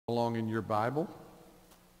along in your Bible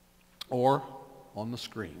or on the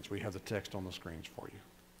screens. We have the text on the screens for you.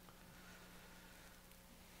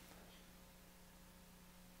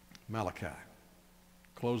 Malachi,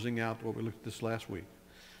 closing out what we looked at this last week.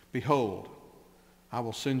 Behold, I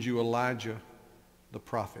will send you Elijah the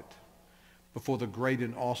prophet before the great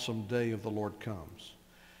and awesome day of the Lord comes.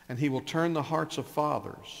 And he will turn the hearts of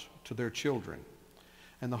fathers to their children,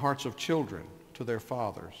 and the hearts of children to their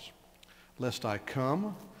fathers, lest I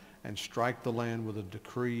come and strike the land with a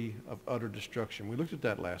decree of utter destruction. We looked at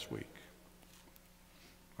that last week.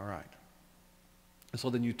 All right. And so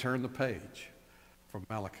then you turn the page from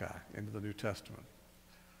Malachi into the New Testament.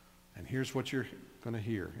 And here's what you're going to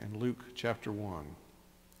hear in Luke chapter 1,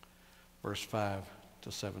 verse 5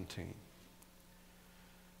 to 17.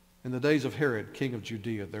 In the days of Herod, king of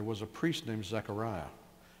Judea, there was a priest named Zechariah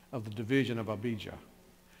of the division of Abijah.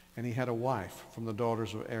 And he had a wife from the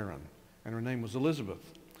daughters of Aaron, and her name was Elizabeth.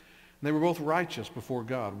 And they were both righteous before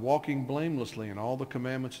God, walking blamelessly in all the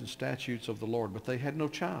commandments and statutes of the Lord. But they had no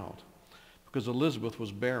child, because Elizabeth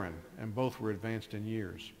was barren, and both were advanced in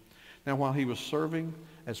years. Now while he was serving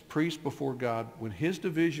as priest before God, when his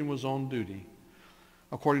division was on duty,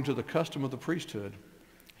 according to the custom of the priesthood,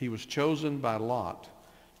 he was chosen by lot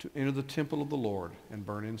to enter the temple of the Lord and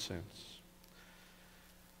burn incense.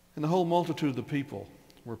 And the whole multitude of the people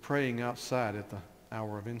were praying outside at the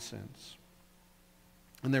hour of incense.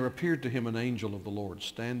 And there appeared to him an angel of the Lord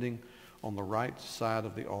standing on the right side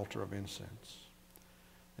of the altar of incense.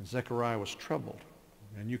 And Zechariah was troubled.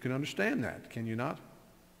 And you can understand that, can you not?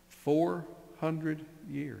 400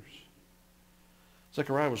 years.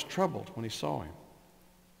 Zechariah was troubled when he saw him,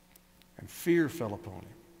 and fear fell upon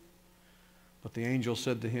him. But the angel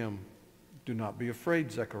said to him, "Do not be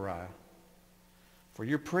afraid, Zechariah, for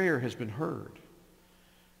your prayer has been heard.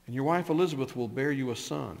 And your wife Elizabeth will bear you a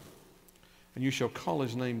son, and you shall call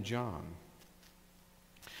his name John.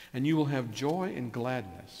 And you will have joy and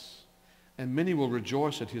gladness, and many will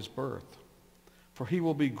rejoice at his birth. For he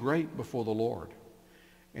will be great before the Lord.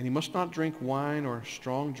 And he must not drink wine or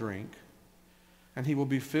strong drink, and he will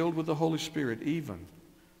be filled with the Holy Spirit even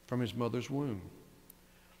from his mother's womb.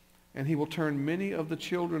 And he will turn many of the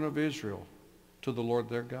children of Israel to the Lord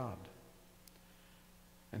their God.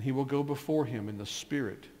 And he will go before him in the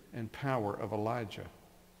spirit and power of Elijah,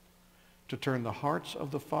 to turn the hearts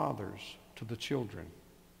of the fathers to the children,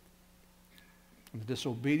 and the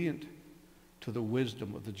disobedient to the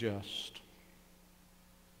wisdom of the just,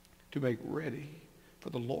 to make ready for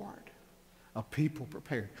the Lord a people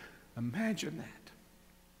prepared." Imagine that.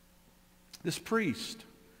 This priest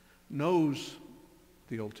knows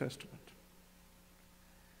the Old Testament.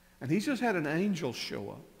 And he's just had an angel show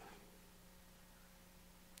up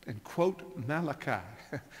and quote Malachi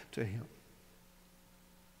to him.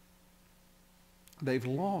 They've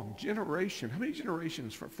longed, generation. How many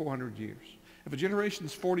generations for 400 years? If a generation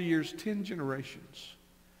is 40 years, 10 generations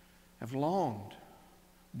have longed,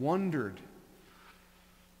 wondered,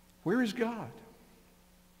 where is God?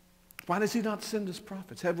 Why does he not send us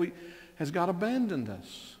prophets? Has God abandoned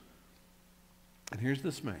us? And here's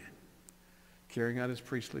this man carrying out his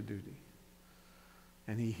priestly duty.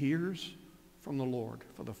 And he hears from the Lord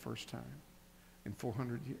for the first time in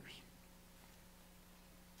 400 years.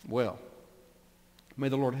 Well, may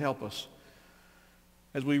the Lord help us.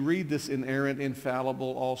 As we read this inerrant,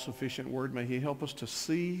 infallible, all-sufficient word, may he help us to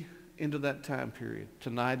see into that time period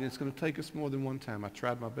tonight. And it's going to take us more than one time. I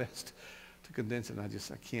tried my best to condense it, and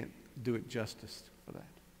I can't do it justice for that.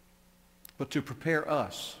 But to prepare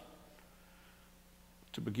us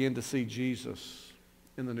to begin to see Jesus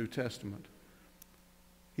in the New Testament.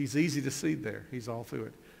 He's easy to see there. He's all through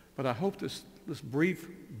it. But I hope this brief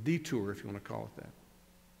detour, if you want to call it that,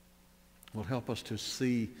 will help us to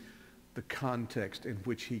see the context in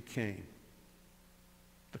which he came,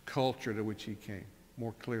 the culture to which he came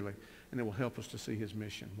more clearly, and it will help us to see his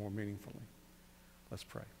mission more meaningfully. Let's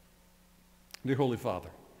pray. Dear Holy Father,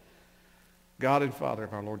 God and Father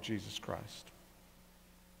of our Lord Jesus Christ,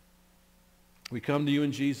 we come to you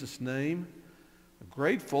in Jesus' name,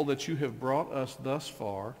 grateful that you have brought us thus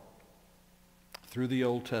far through the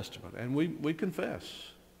Old Testament. And we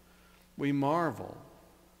confess, we marvel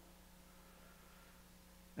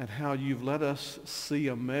at how you've let us see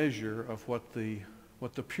a measure of what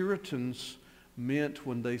the Puritans meant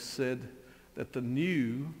when they said that the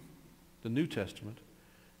New Testament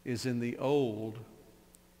is in the Old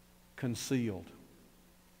concealed.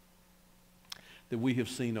 That we have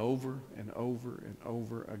seen over and over and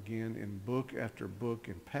over again in book after book,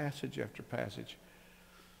 in passage after passage,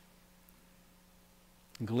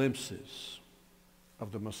 glimpses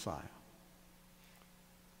of the Messiah.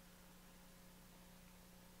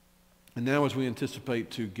 And now as we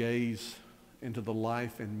anticipate to gaze into the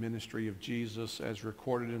life and ministry of Jesus as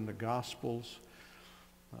recorded in the Gospels,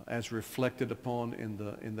 as reflected upon in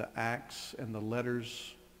the Acts and the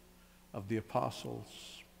letters of the apostles,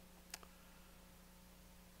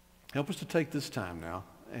 help us to take this time now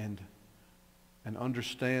and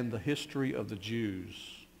understand the history of the Jews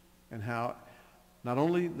and how not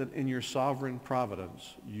only that in your sovereign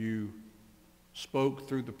providence you spoke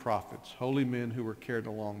through the prophets, holy men who were carried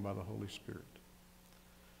along by the Holy Spirit.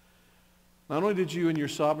 Not only did you in your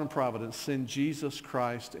sovereign providence send Jesus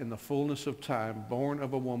Christ in the fullness of time, born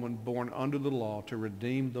of a woman, born under the law, to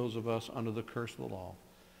redeem those of us under the curse of the law,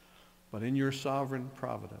 but in your sovereign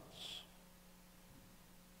providence,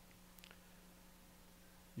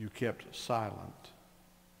 you kept silent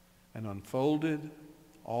and unfolded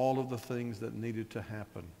all of the things that needed to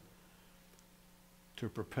happen to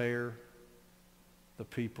prepare the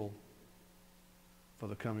people for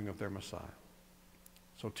the coming of their Messiah.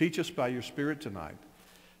 So teach us by your Spirit tonight.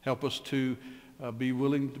 Help us to be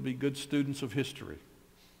willing to be good students of history,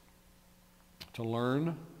 to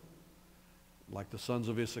learn like the sons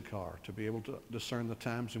of Issachar, to be able to discern the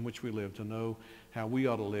times in which we live, to know how we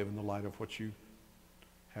ought to live in the light of what you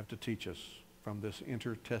have to teach us from this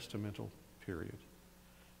intertestamental period.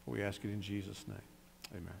 We ask it in Jesus' name.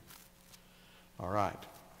 Amen. All right.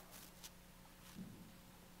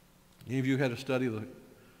 Any of you had a study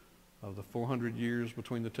of the 400 years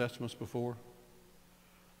between the Testaments before?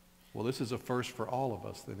 Well, this is a first for all of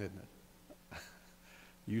us then, isn't it?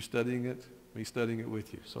 You studying it, me studying it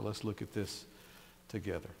with you. So let's look at this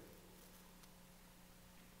together.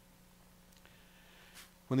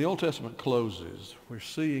 When the Old Testament closes, we're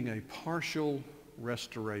seeing a partial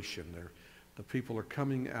restoration. The people are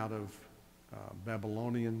coming out of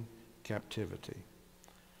Babylonian captivity.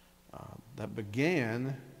 That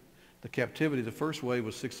began the captivity. The first wave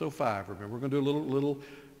was 605. Remember, we're going to do a little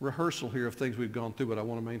rehearsal here of things we've gone through, but I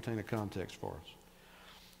want to maintain a context for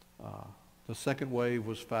us. The second wave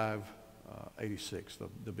was 586,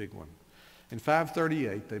 the big one. In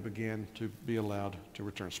 538, they began to be allowed to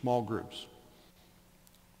return, small groups.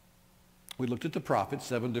 We looked at the prophets.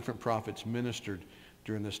 7 different prophets ministered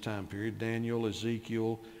during this time period. Daniel,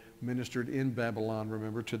 Ezekiel ministered in Babylon,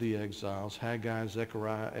 remember, to the exiles. Haggai,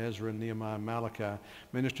 Zechariah, Ezra, Nehemiah, Malachi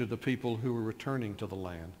ministered to the people who were returning to the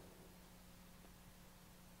land.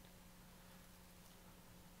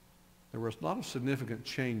 There were a lot of significant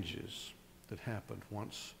changes that happened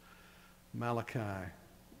once Malachi,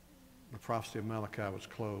 the prophecy of Malachi was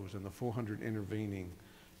closed, and the 400 intervening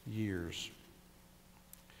years.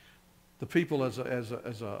 The people as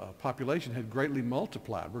a population had greatly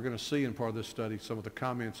multiplied. We're going to see in part of this study some of the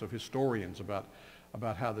comments of historians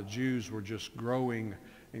about how the Jews were just growing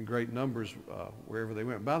in great numbers wherever they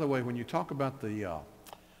went. By the way, when you talk about the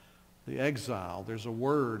exile, there's a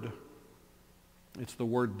word, it's the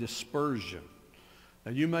word dispersion.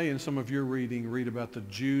 Now you may in some of your reading read about the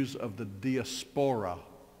Jews of the diaspora,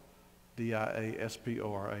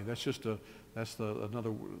 D-I-A-S-P-O-R-A. That's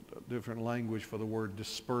another different language for the word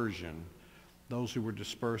dispersion. Those who were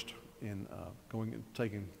dispersed in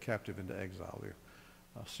taken captive into exile.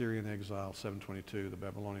 The Syrian exile, 722, the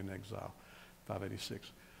Babylonian exile,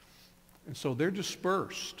 586. And so they're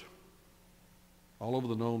dispersed all over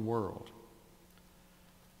the known world.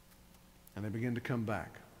 And they begin to come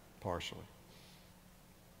back partially.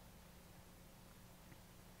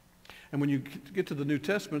 And when you get to the New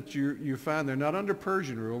Testament, you find they're not under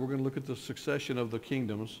Persian rule. We're going to look at the succession of the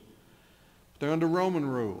kingdoms. They're under Roman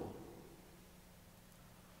rule.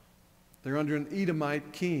 They're under an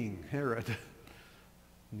Edomite king, Herod.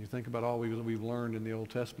 And you think about all we've learned in the Old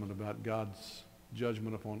Testament about God's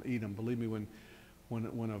judgment upon Edom. Believe me,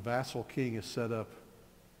 when a vassal king is set up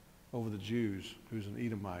over the Jews, who's an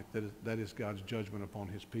Edomite, that is God's judgment upon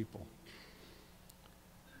his people.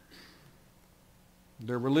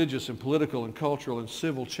 There are religious and political and cultural and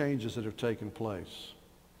civil changes that have taken place.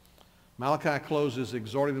 Malachi closes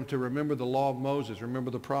exhorting them to remember the law of Moses, remember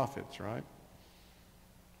the prophets, right?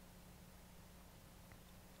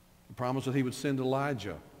 The promise that he would send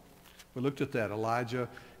Elijah. We looked at that. Elijah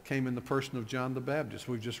came in the person of John the Baptist.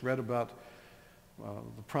 We've just read about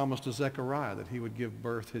the promise to Zechariah that he would give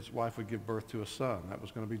birth, his wife would give birth to a son. That was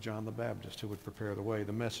going to be John the Baptist who would prepare the way,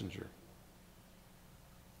 the messenger.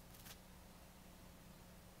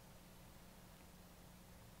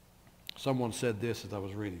 Someone said this as I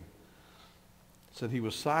was reading. Said he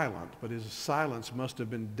was silent, but his silence must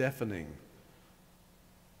have been deafening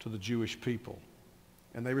to the Jewish people.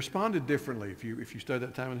 And they responded differently if you study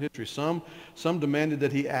that time in history. Some demanded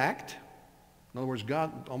that he act. In other words,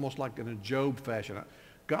 God, almost like in a Job fashion,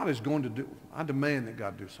 God is going to do, I demand that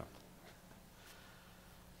God do something.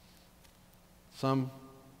 Some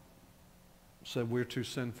said we're too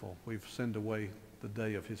sinful. We've sinned away the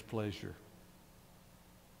day of his pleasure.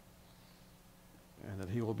 And that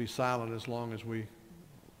he will be silent as long as we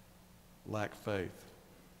lack faith.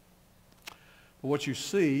 But what you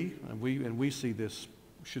see, and we see this,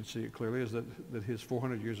 should see it clearly, is that his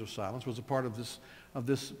 400 years of silence was a part of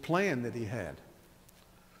this plan that he had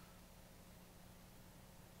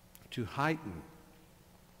to heighten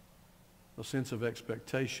the sense of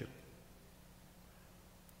expectation,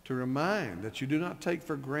 to remind that you do not take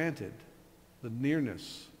for granted the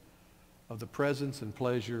nearness of the presence and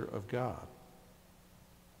pleasure of God.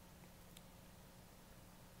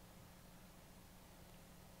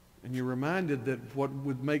 And you're reminded that what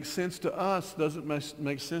would make sense to us doesn't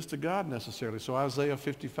make sense to God necessarily. So Isaiah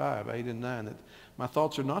 55, 8 and 9, that my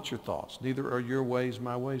thoughts are not your thoughts, neither are your ways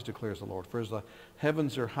my ways, declares the Lord. For as the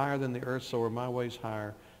heavens are higher than the earth, so are my ways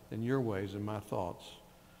higher than your ways, and my thoughts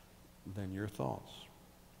than your thoughts.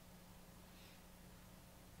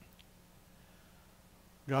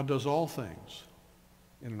 God does all things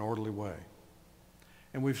in an orderly way.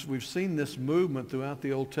 And we've seen this movement throughout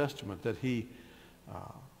the Old Testament, that he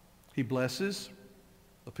blesses,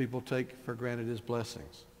 the people take for granted his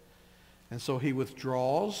blessings. And so he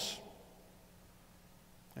withdraws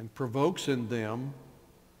and provokes in them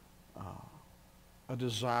a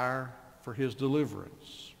desire for his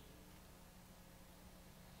deliverance.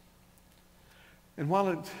 And while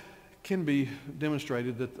it can be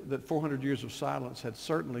demonstrated that 400 years of silence had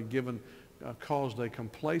certainly caused a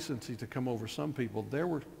complacency to come over some people, there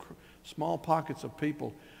were small pockets of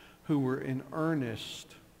people who were in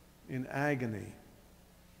earnest, in agony.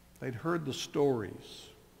 They'd heard the stories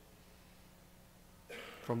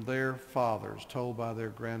from their fathers, told by their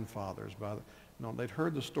grandfathers. They'd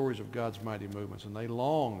heard the stories of God's mighty movements, and they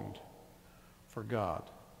longed for God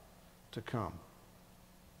to come.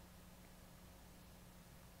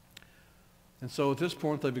 And so at this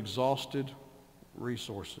point, they've exhausted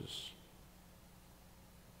resources.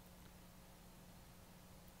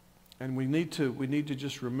 And we need to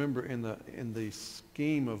just remember in the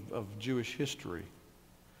scheme of Jewish history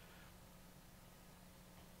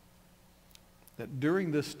that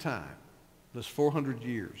during this time, this 400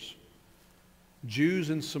 years,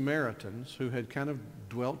 Jews and Samaritans who had kind of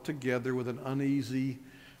dwelt together with an uneasy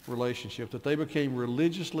relationship, that they became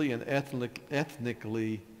religiously and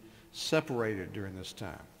ethnically separated during this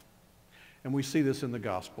time. And we see this in the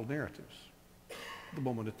gospel narratives. The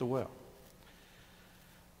woman at the well.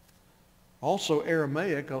 Also,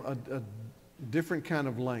 Aramaic, a different kind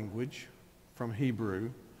of language from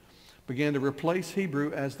Hebrew, began to replace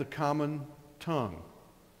Hebrew as the common tongue.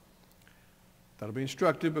 That'll be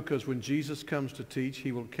instructive because when Jesus comes to teach,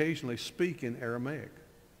 he will occasionally speak in Aramaic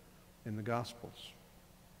in the Gospels.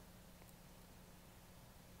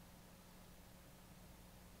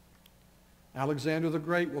 Alexander the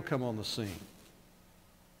Great will come on the scene.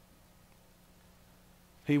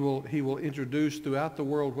 He will introduce throughout the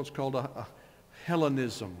world what's called a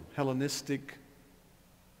Hellenism, Hellenistic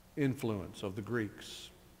influence of the Greeks.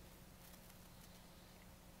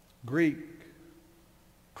 Greek,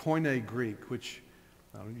 Koine Greek, which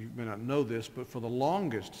you may not know this, but for the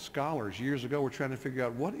longest, scholars years ago were trying to figure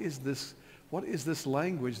out what is this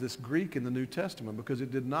language, this Greek in the New Testament, because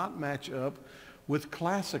it did not match up with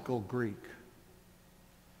classical Greek.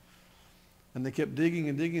 And they kept digging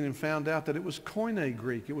and digging and found out that it was Koine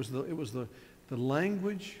Greek. It was the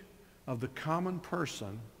language of the common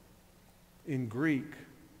person in Greek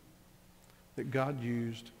that God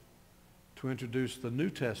used to introduce the New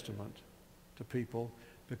Testament to people,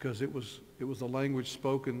 because it was the language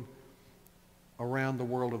spoken around the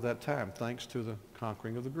world of that time, thanks to the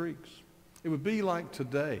conquering of the Greeks. It would be like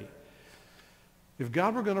today. If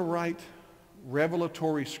God were going to write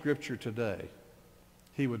revelatory scripture today,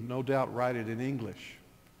 he would no doubt write it in English,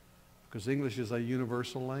 because English is a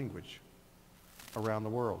universal language around the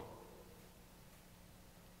world.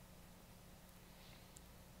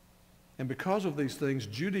 And because of these things,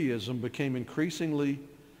 Judaism became increasingly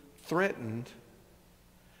threatened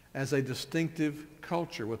as a distinctive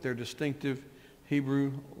culture with their distinctive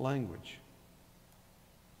Hebrew language.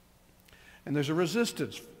 And there's a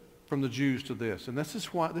resistance from the Jews to this. And this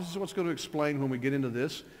is what's going to explain, when we get into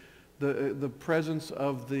this, the presence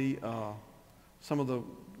of some of the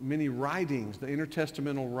many writings, the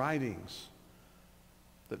intertestamental writings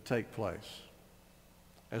that take place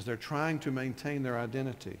as they're trying to maintain their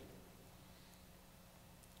identity.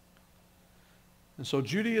 And so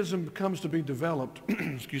Judaism comes to be developed,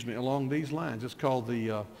 along these lines. It's called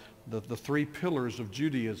the three pillars of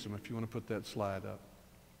Judaism, if you want to put that slide up.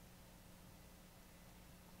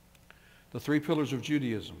 The three pillars of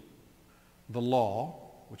Judaism. the law,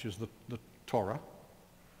 which is the Torah,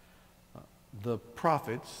 the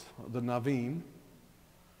prophets, the Navim,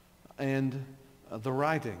 and the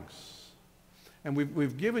writings. And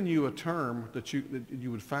we've given you a term that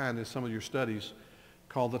you would find in some of your studies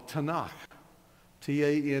called the Tanakh,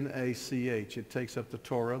 T-A-N-A-C-H. It takes up the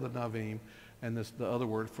Torah, the Navim, and the other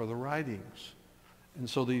word for the writings. And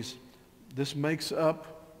so this makes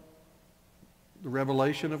up the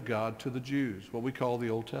revelation of God to the Jews, what we call the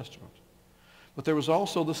Old Testament. But there was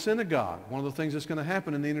also the synagogue, one of the things that's going to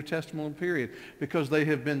happen in the intertestamental period, because they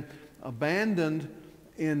have been abandoned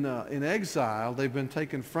in exile. They've been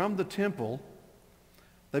taken from the temple.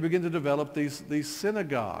 They begin to develop these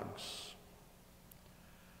synagogues.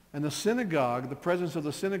 And the synagogue, the presence of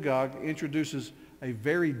the synagogue, introduces a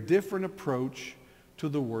very different approach to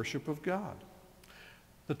the worship of God.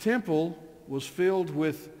 The temple was filled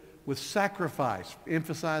with sacrifice,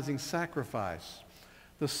 emphasizing sacrifice.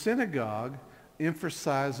 The synagogue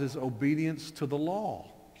emphasizes obedience to the law.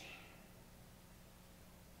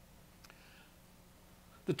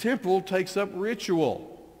 The temple takes up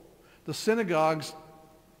ritual. The synagogues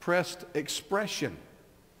pressed expression,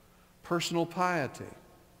 personal piety.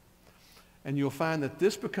 And you'll find that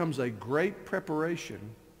this becomes a great preparation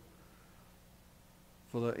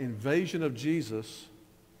for the invasion of Jesus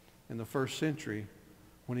in the first century,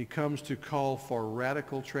 when he comes to call for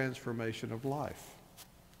radical transformation of life.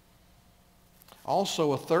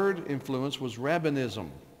 Also, a third influence was rabbinism,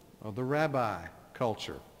 or the rabbi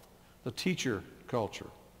culture, the teacher culture.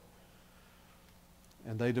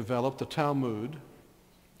 And they developed the Talmud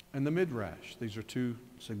and the Midrash. These are two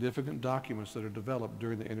significant documents that are developed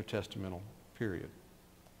during the intertestamental period.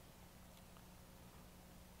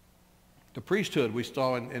 The priesthood we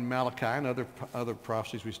saw in Malachi and other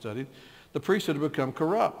prophecies we studied, the priesthood had become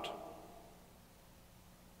corrupt.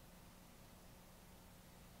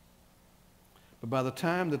 But by the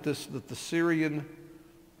time that the Syrian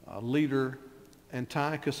leader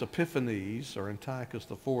Antiochus Epiphanes, or Antiochus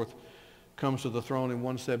IV, comes to the throne in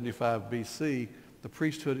 175 BC, the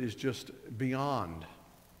priesthood is just beyond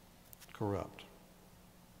corrupt.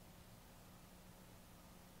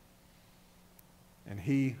 And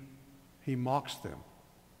he mocks them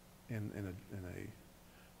in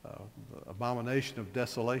the abomination of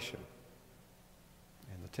desolation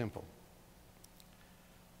in the temple.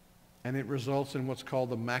 And it results in what's called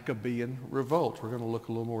the Maccabean revolt. We're going to look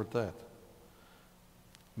a little more at that.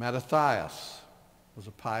 Mattathias was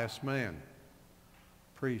a pious man,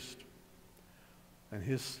 priest. And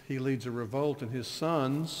he leads a revolt, and his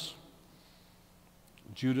sons,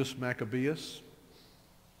 Judas Maccabeus,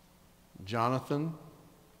 Jonathan,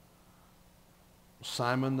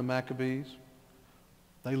 Simon the Maccabees,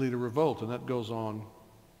 they lead a revolt, and that goes on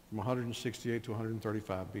from 168 to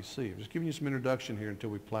 135 BC. I'm just giving you some introduction here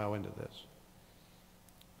until we plow into this.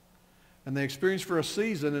 And they experience for a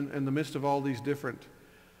season in the midst of all these different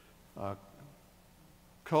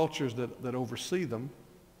cultures that oversee them,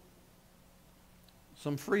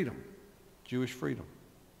 some freedom, Jewish freedom.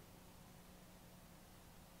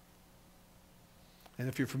 And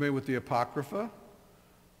if you're familiar with the Apocrypha,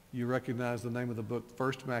 you recognize the name of the book,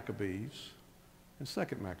 First Maccabees and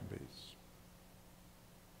Second Maccabees.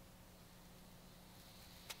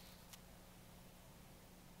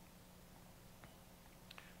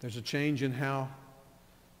 There's a change in how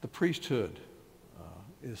the priesthood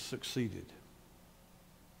is succeeded.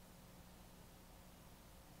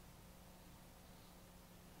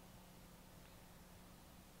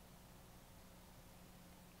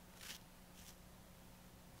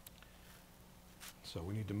 So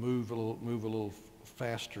we need to move a little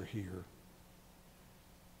faster here.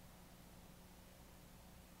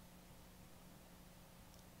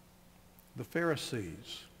 The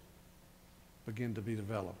Pharisees begin to be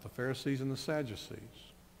developed. The Pharisees and the Sadducees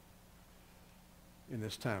in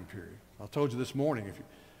this time period. I told you this morning,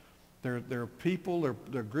 there are people,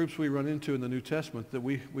 there are groups we run into in the New Testament that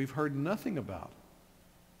we've heard nothing about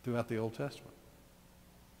throughout the Old Testament.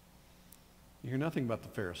 You hear nothing about the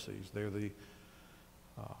Pharisees. They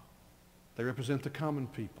represent the common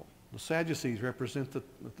people. The Sadducees represent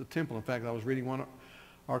the temple. In fact, I was reading one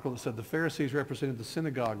article that said the Pharisees represented the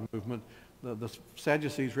synagogue movement. The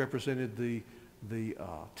Sadducees represented the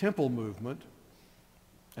temple movement.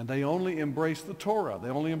 And they only embraced the Torah. They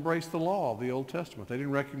only embraced the law of the Old Testament. They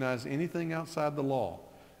didn't recognize anything outside the law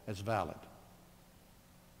as valid.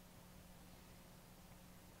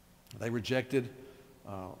 They rejected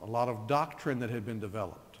a lot of doctrine that had been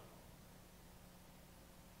developed.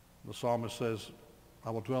 The psalmist says,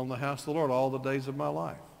 I will dwell in the house of the Lord all the days of my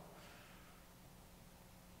life.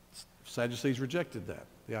 Sadducees rejected that,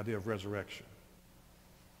 the idea of resurrection.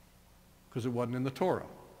 because it wasn't in the Torah,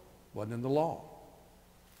 wasn't in the law.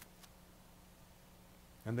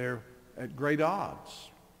 And they're at great odds.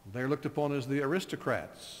 They're looked upon as the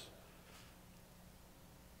aristocrats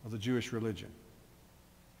of the Jewish religion.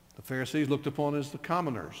 The Pharisees looked upon as the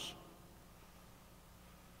commoners.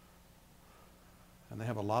 And they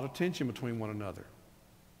have a lot of tension between one another.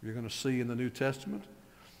 You're going to see in the New Testament,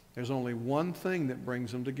 there's only one thing that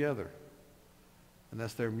brings them together, and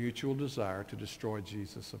that's their mutual desire to destroy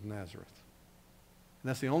Jesus of Nazareth. And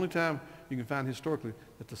that's the only time you can find historically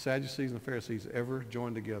that the Sadducees and the Pharisees ever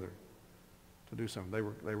joined together to do something.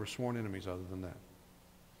 They were sworn enemies other than that.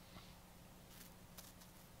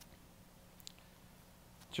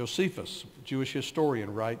 Josephus, a Jewish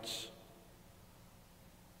historian, writes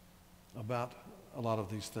about a lot of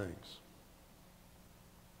these things.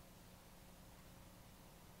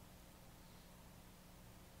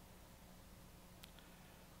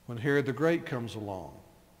 When Herod the Great comes along,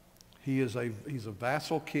 he's a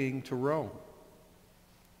vassal king to Rome.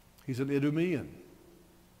 He's an Idumean,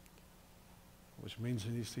 which means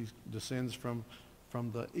he descends from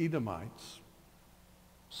the Edomites,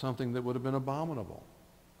 something that would have been abominable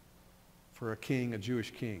for a king, a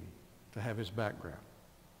Jewish king, to have his background.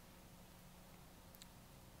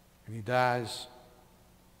 And he dies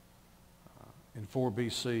in 4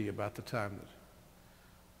 BC, about the time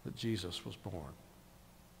that Jesus was born.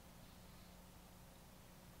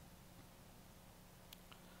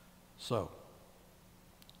 So,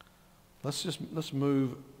 let's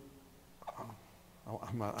move.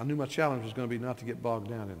 I knew my challenge was going to be not to get bogged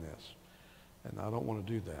down in this, and I don't want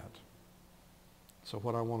to do that. So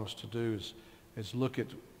what I want us to do is look at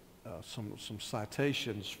some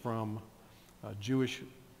citations from Jewish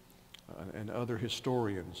and other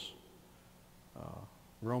historians,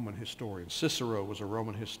 Roman historians. Cicero was a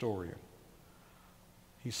Roman historian.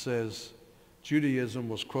 He says, Judaism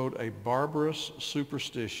was, quote, a barbarous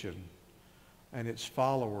superstition, and its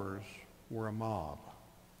followers were a mob.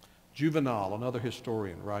 Juvenal, another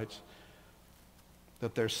historian, writes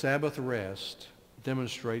that their Sabbath rest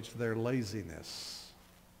demonstrates their laziness.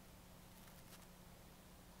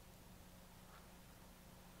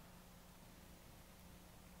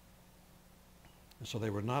 And so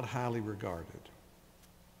they were not highly regarded,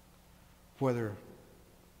 whether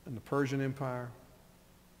in the Persian Empire,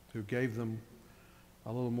 who gave them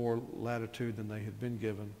a little more latitude than they had been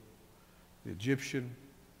given, the Egyptian,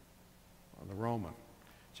 or the Roman.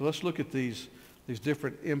 So let's look at these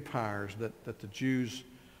different empires that the Jews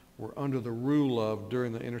were under the rule of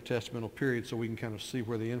during the intertestamental period, so we can kind of see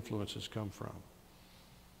where the influences come from.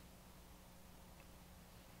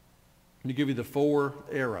 Let me give you the 4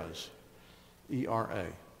 eras, E-R-A.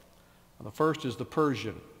 The first is the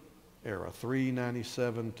Persian era,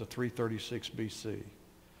 397 to 336 BC.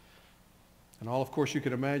 And all, of course, you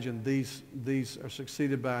can imagine these are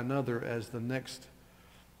succeeded by another as the next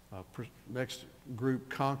group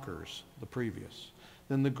conquers the previous.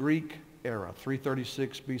 Then the Greek era,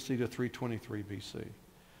 336 BC to 323 BC.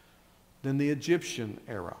 Then the Egyptian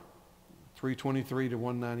era, 323 to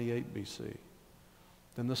 198 BC.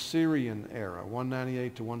 Then the Syrian era,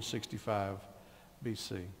 198 to 165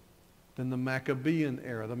 BC. Then the Maccabean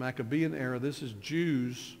era. The Maccabean era, this is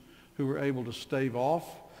Jews who were able to stave off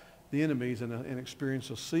the enemies and experience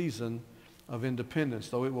a season of independence,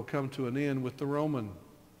 though it will come to an end with the Roman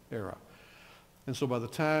era. And so by the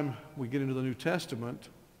time we get into the New Testament,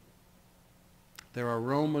 there are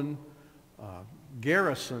Roman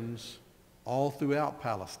garrisons all throughout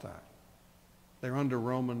Palestine. They're under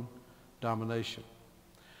Roman domination.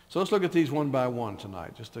 So let's look at these one by one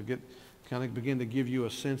tonight, just to kind of begin to give you a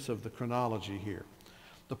sense of the chronology here.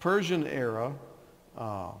 The Persian era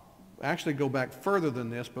actually go back further than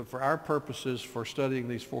this, but for our purposes for studying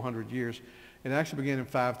these 400 years, it actually began in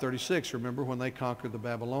 536, remember, when they conquered the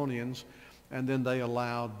Babylonians, and then they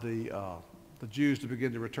allowed the Jews to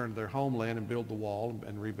begin to return to their homeland and build the wall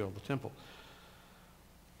and rebuild the temple.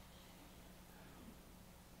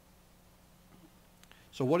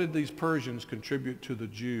 So what did these Persians contribute to the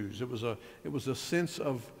Jews? It was a sense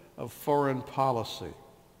of foreign policy,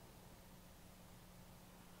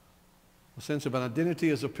 a sense of an identity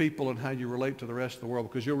as a people and how you relate to the rest of the world.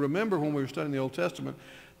 Because you'll remember when we were studying the Old Testament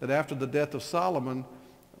that after the death of Solomon,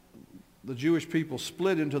 the Jewish people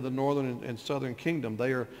split into the northern and southern kingdom.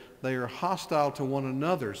 They are hostile to one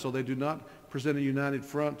another, so they do not present a united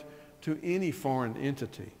front to any foreign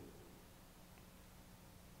entity.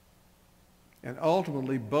 And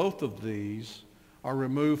ultimately, both of these are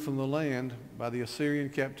removed from the land by the Assyrian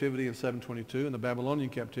captivity in 722 and the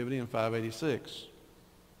Babylonian captivity in 586.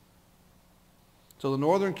 So the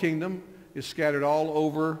northern kingdom is scattered all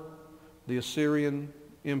over the Assyrian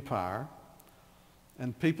Empire,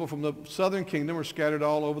 And people from the southern kingdom were scattered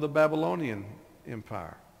all over the Babylonian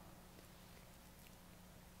Empire.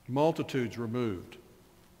 Multitudes removed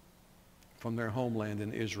from their homeland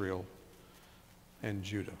in Israel and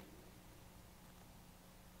Judah.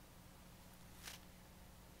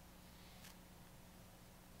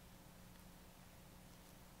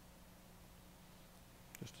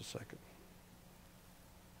 Just a second.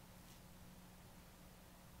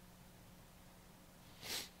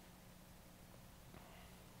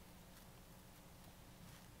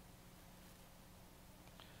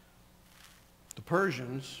 The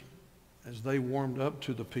Persians, as they warmed up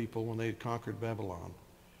to the people when they had conquered Babylon,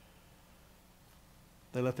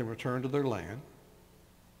 they let them return to their land,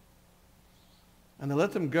 and they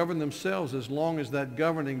let them govern themselves as long as that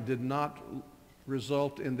governing did not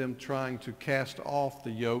result in them trying to cast off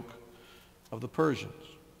the yoke of the Persians.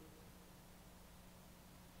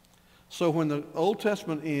 So when the Old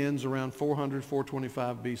Testament ends around 400,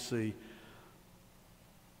 425 BC,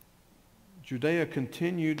 Judea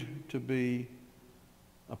continued to be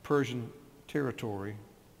a Persian territory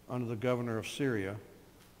under the governor of Syria.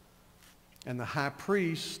 And the high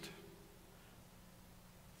priest,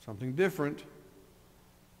 something different,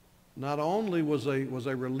 not only was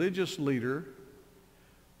a religious leader,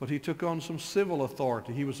 but he took on some civil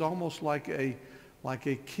authority. He was almost like a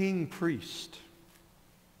king priest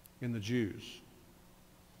in the Jews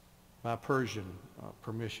by Persian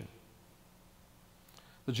permission.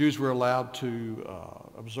 The Jews were allowed to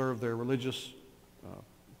observe their religious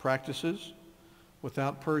practices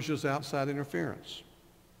without Persia's outside interference.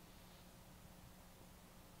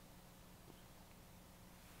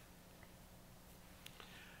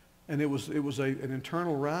 And it was an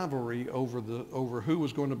internal rivalry over who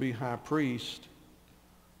was going to be high priest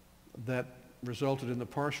that resulted in the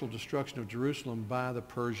partial destruction of Jerusalem by the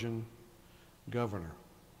Persian governor.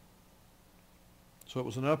 So it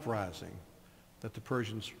was an uprising that the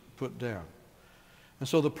Persians put down. And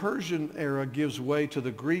so the Persian era gives way to the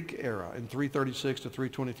Greek era in 336 to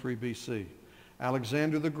 323 BC.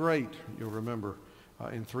 Alexander the Great, you'll remember,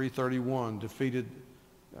 in 331 defeated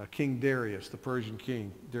King Darius, the Persian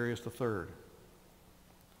king, Darius III.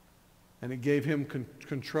 And it gave him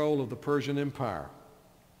control of the Persian Empire.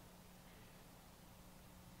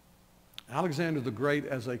 Alexander the Great,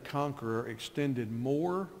 as a conqueror, extended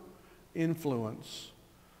more influence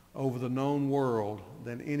over the known world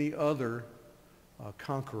than any other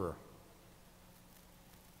conqueror.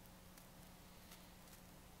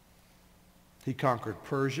 He conquered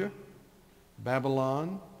Persia,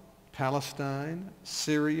 Babylon, Palestine,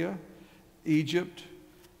 Syria, Egypt,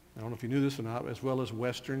 I don't know if you knew this or not, as well as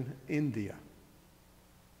Western India.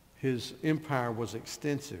 His empire was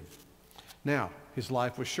extensive. Now, his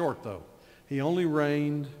life was short, though. He only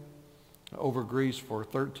reigned over Greece for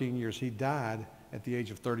 13 years. He died at the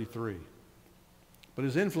age of 33. But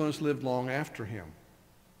his influence lived long after him.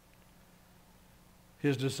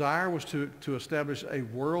 His desire was to establish a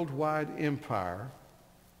worldwide empire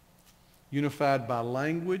unified by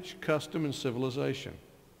language, custom, and civilization.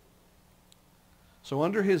 So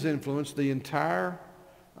under his influence, the entire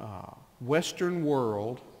Western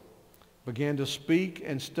world began to speak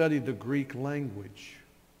and study the Greek language.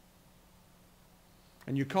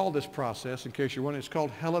 And you call this process, in case you're wondering, it's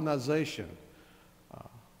called Hellenization.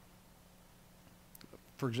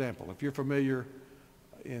 For example, if you're familiar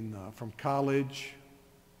from college,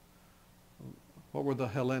 what were the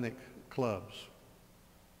Hellenic clubs?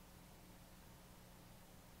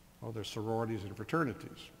 Well, they're sororities and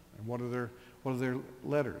fraternities. And what are their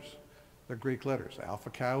letters? They're Greek letters,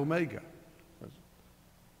 Alpha, Chi, Omega.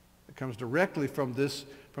 It comes directly from this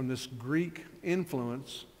Greek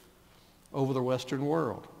influence over the Western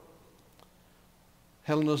world.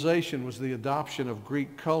 Hellenization was the adoption of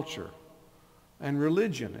Greek culture and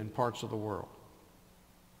religion in parts of the world.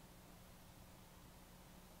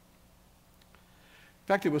 In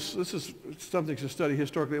fact, this is something to study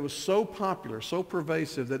historically. It was so popular, so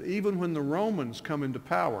pervasive, that even when the Romans come into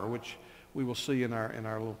power, which we will see in our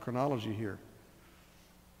little chronology here,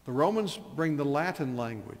 the Romans bring the Latin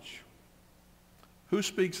language. Who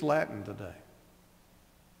speaks Latin today?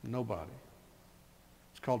 Nobody.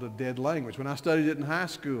 It's called a dead language. When I studied it in high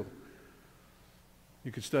school,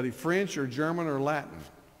 you could study French or German or Latin.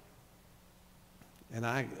 And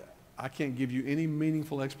I can't give you any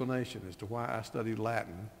meaningful explanation as to why I studied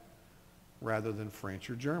Latin rather than French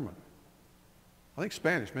or German. I think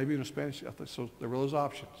Spanish, maybe even Spanish. So there were those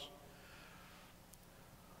options.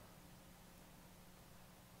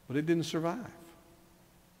 But it didn't survive.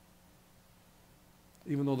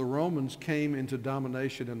 Even though the Romans came into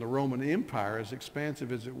domination and the Roman Empire, as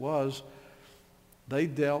expansive as it was, They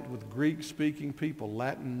dealt with Greek-speaking people.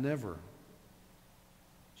 Latin never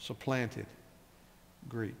supplanted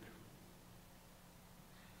Greek.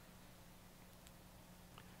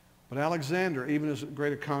 But Alexander, even as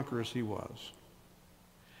great a conqueror as he was,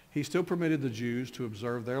 he still permitted the Jews to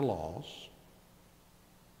observe their laws,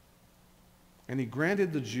 and he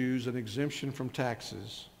granted the Jews an exemption from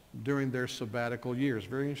taxes during their sabbatical years.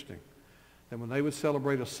 Very interesting. That when they would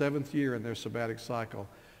celebrate a 7th year in their sabbatic cycle,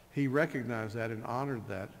 he recognized that and honored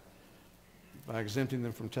that by exempting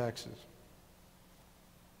them from taxes.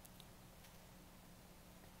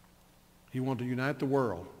 He wanted to unite the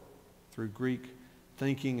world through Greek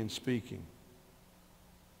thinking and speaking.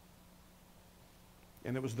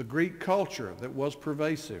 And it was the Greek culture that was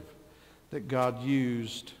pervasive that God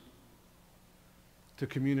used to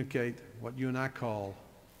communicate what you and I call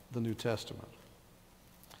the New Testament.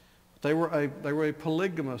 They were a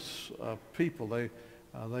polygamous people.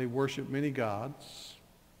 They worshiped many gods,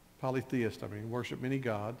 polytheist, worshiped many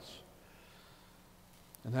gods.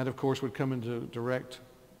 And that, of course, would come into direct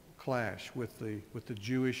clash with the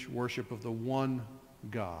Jewish worship of the one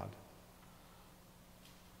God.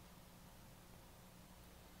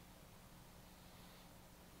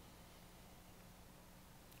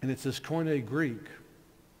 And it's this Koine Greek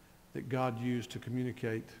that God used to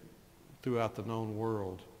communicate throughout the known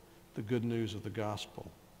world the good news of the gospel.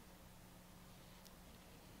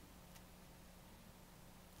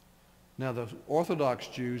 Now, the Orthodox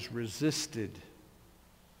Jews resisted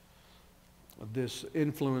this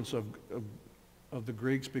influence of the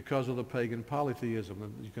Greeks because of the pagan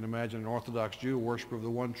polytheism. You can imagine an Orthodox Jew, a worshiper of the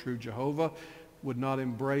one true Jehovah, would not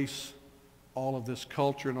embrace all of this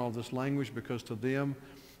culture and all of this language because to them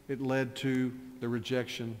it led to the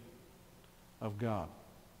rejection of God.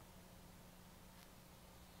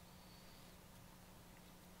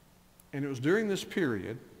 And it was during this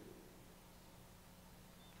period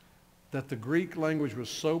that the Greek language was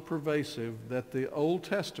so pervasive that the Old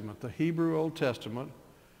Testament, the Hebrew Old Testament,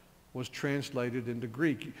 was translated into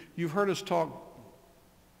Greek. You've heard us talk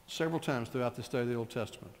several times throughout the study of the Old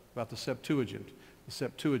Testament about the Septuagint. The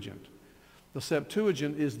Septuagint. The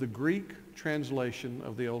Septuagint is the Greek translation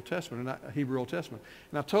of the Old Testament, not Hebrew Old Testament.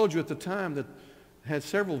 And I told you at the time that it had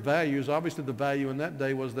several values. Obviously, the value in that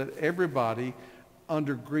day was that everybody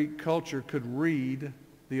under Greek culture could read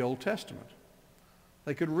the Old Testament.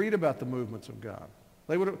 They could read about the movements of God.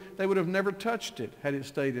 They would have never touched it had it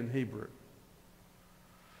stayed in Hebrew.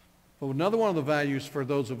 But another one of the values for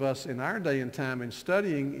those of us in our day and time in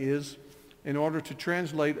studying is in order to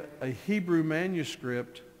translate a Hebrew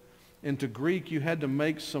manuscript into Greek, you had to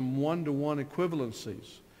make some one-to-one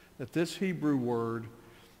equivalencies. That this Hebrew word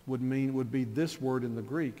would be this word in the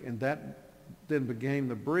Greek. And that then became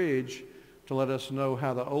the bridge to let us know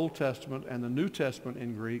how the Old Testament and the New Testament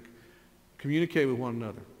in Greek communicate with one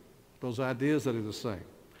another. Those ideas that are the same.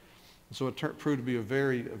 And so it proved to be a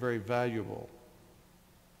very valuable.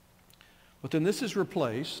 But then this is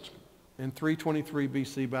replaced in 323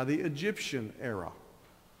 BC by the Egyptian era.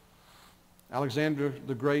 Alexander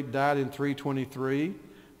the Great died in 323.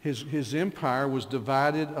 His empire was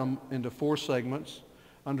divided into 4 segments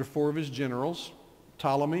under 4 of his generals: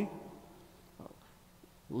 Ptolemy,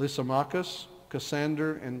 Lysimachus,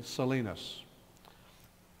 Cassander, and Silenus.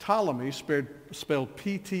 Ptolemy, spelled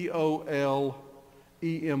Ptolemy,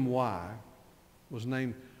 was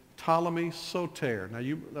named Ptolemy Soter. Now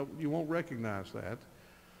you won't recognize that.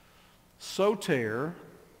 Soter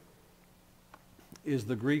is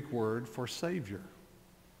the Greek word for Savior.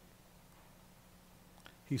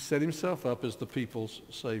 He set himself up as the people's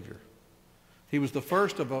Savior. He was the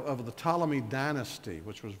first of the Ptolemy dynasty,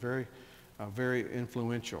 which was very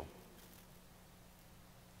influential.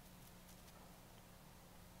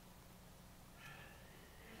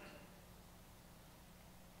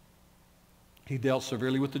 He dealt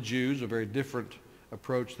severely with the Jews, a very different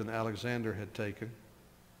approach than Alexander had taken.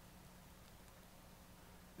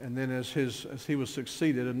 And then as he was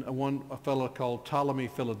succeeded, a fellow called Ptolemy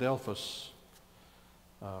Philadelphus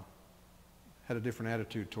had a different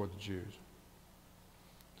attitude toward the Jews.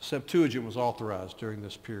 The Septuagint was authorized during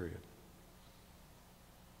this period.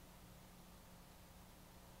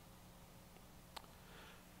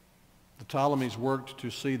 The Ptolemies worked to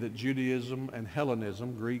see that Judaism and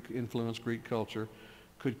Hellenism, Greek-influenced Greek culture,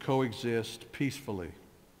 could coexist peacefully.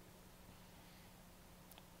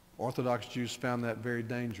 Orthodox Jews found that very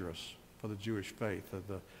dangerous for the Jewish faith,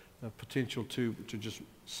 the potential to just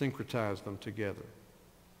syncretize them together.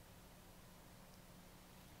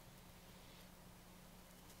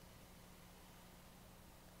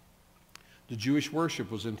 The Jewish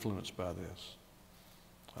worship was influenced by this.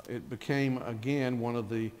 It became, again, one of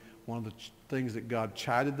the one of the things that God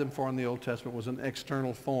chided them for in the Old Testament was an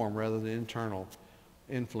external form rather than internal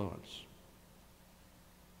influence.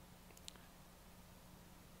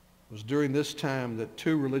 It was during this time that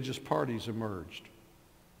two religious parties emerged.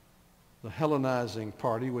 The Hellenizing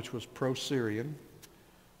party, which was pro-Syrian,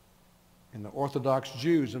 and the Orthodox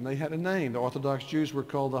Jews, and they had a name. The Orthodox Jews were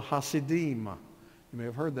called the Hasidim. You may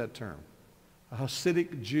have heard that term. A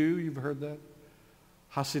Hasidic Jew, you've heard that?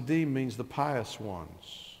 Hasidim means the pious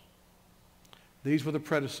ones. These were the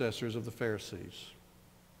predecessors of the Pharisees.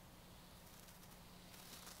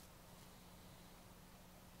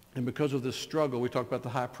 And because of this struggle, we talked about the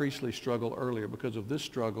high priestly struggle earlier, because of this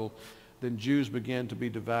struggle, then Jews began to be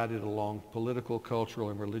divided along political, cultural,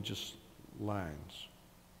 and religious lines.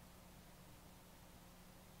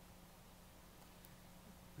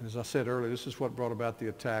 And as I said earlier, this is what brought about the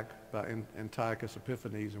attack by Antiochus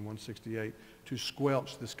Epiphanes in 168 to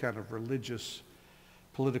squelch this kind of religious,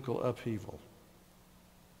 political upheaval.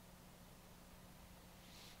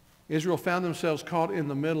 Israel found themselves caught in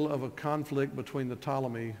the middle of a conflict between the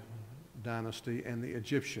Ptolemy dynasty and the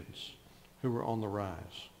Egyptians, who were on the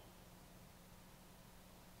rise.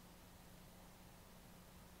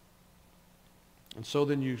 And so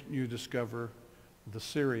then you discover the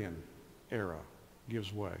Syrian era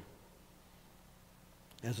gives way.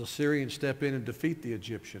 As the Syrians step in and defeat the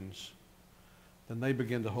Egyptians, then they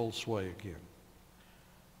begin to hold sway again.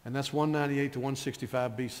 And that's 198 to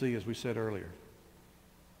 165 BC, as we said earlier.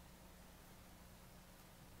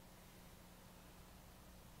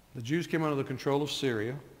 The Jews came under the control of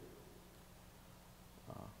Syria.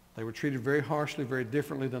 They were treated very harshly, very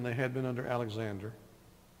differently than they had been under Alexander.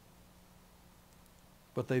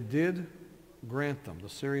 But they did grant them. The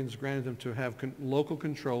Syrians granted them to have local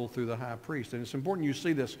control through the high priest. And it's important you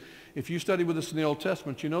see this. If you study with us in the Old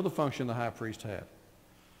Testament, you know the function the high priest had.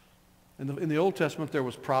 In the Old Testament, there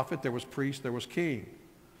was prophet, there was priest, there was king.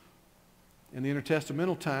 In the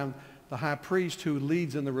intertestamental time, the high priest who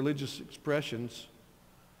leads in the religious expressions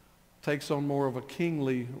takes on more of a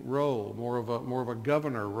kingly role, more of a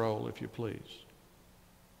governor role, if you please.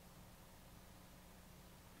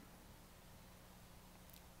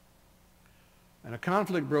 And a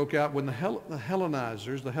conflict broke out when the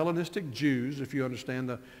Hellenizers, the Hellenistic Jews, if you understand,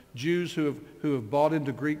 the Jews who have bought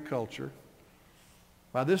into Greek culture,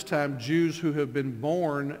 by this time Jews who have been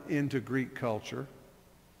born into Greek culture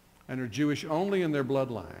and are Jewish only in their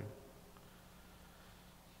bloodline,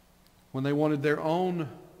 when they wanted their own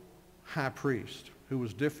high priest who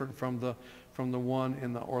was different from the one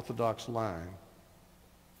in the Orthodox line,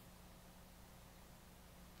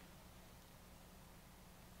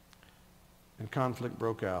 and conflict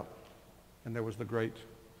broke out, and there was the great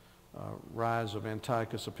rise of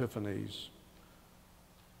Antiochus Epiphanes,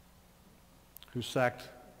 who sacked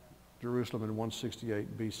Jerusalem in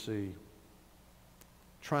 168 BC,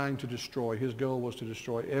 trying to destroy. His goal was to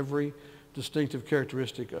destroy every distinctive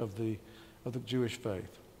characteristic of the Jewish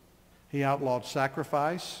faith. He outlawed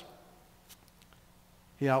sacrifice.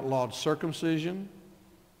 He outlawed circumcision.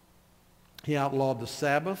 He outlawed the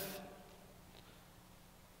Sabbath.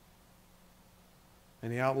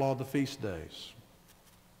 And he outlawed the feast days.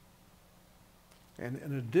 And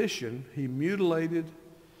in addition, he mutilated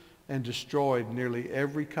and destroyed nearly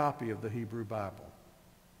every copy of the Hebrew Bible.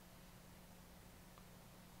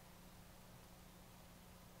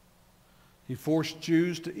 He forced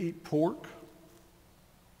Jews to eat pork,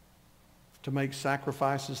 to make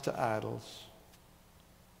sacrifices to idols.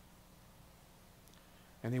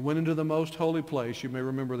 And he went into the most holy place. You may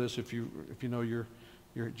remember this if you know your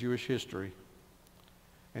Jewish history.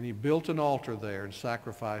 And he built an altar there and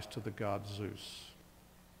sacrificed to the god Zeus.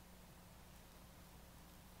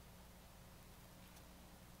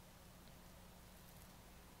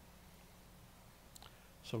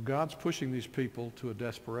 So God's pushing these people to a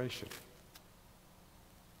desperation.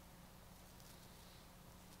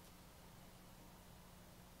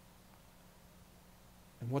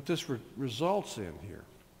 And what this results in here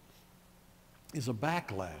is a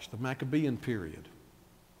backlash, the Maccabean period.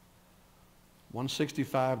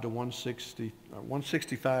 165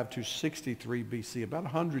 to 63 BC, about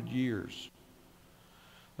 100 years.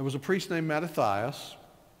 There was a priest named Mattathias,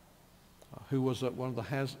 who was one of the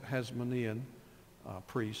Hasmonean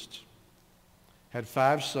priests, had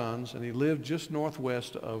 5 sons, and he lived just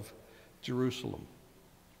northwest of Jerusalem.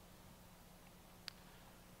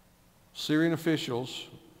 Syrian officials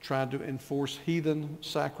tried to enforce heathen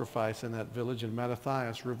sacrifice in that village, and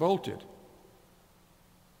Mattathias revolted.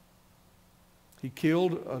 He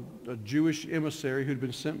killed a Jewish emissary who'd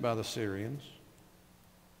been sent by the Syrians.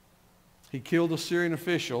 He killed a Syrian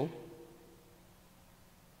official,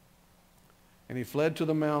 and he fled to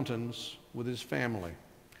the mountains with his family,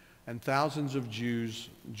 and thousands of Jews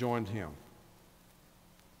joined him.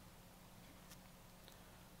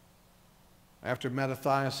 After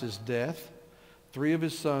Mattathias' death, 3 of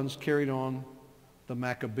his sons carried on the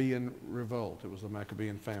Maccabean revolt. It was the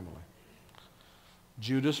Maccabean family.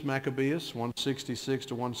 Judas Maccabeus, 166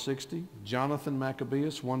 to 160. Jonathan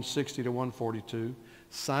Maccabeus, 160 to 142.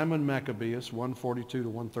 Simon Maccabeus, 142 to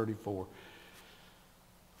 134.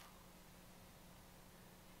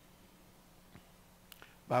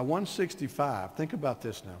 By 165, think about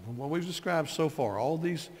this now. From what we've described so far, all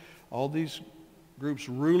these groups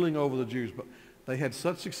ruling over the Jews, but they had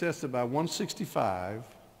such success that by 165,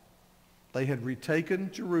 they had retaken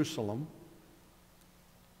Jerusalem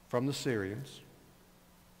from the Syrians.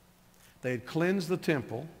 They had cleansed the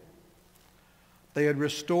temple. They had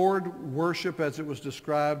restored worship as it was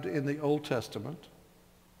described in the Old Testament.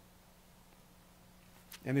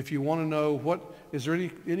 And if you want to know is there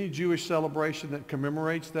any Jewish celebration that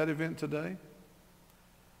commemorates that event today?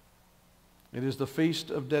 It is the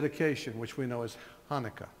Feast of Dedication, which we know as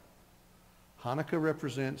Hanukkah. Hanukkah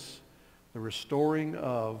represents the restoring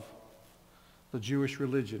of the Jewish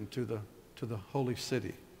religion to the holy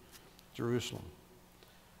city, Jerusalem.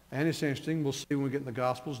 And it's interesting, we'll see when we get in the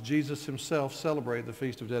Gospels, Jesus himself celebrated the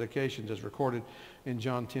Feast of Dedications as recorded in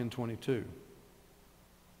John 10:22.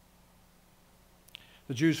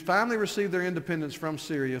 The Jews finally received their independence from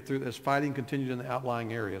Syria as fighting continued in the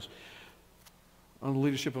outlying areas under the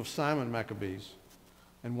leadership of Simon Maccabees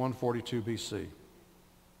in 142 BC.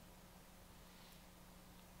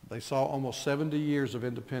 They saw almost 70 years of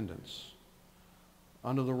independence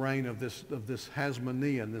under the reign of this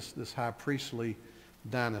Hasmonean, this high priestly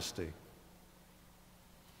dynasty.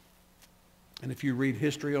 And if you read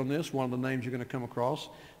history on this, one of the names you're going to come across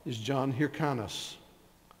is John Hyrcanus,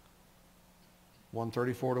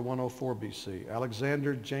 134 to 104 BC.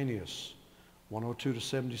 Alexander Jannaeus, 102 to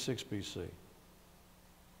 76 BC.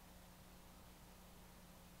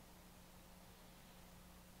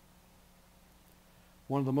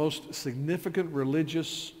 One of the most significant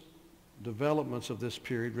religious developments of this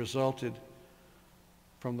period resulted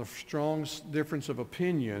from the strong difference of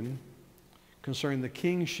opinion concerning the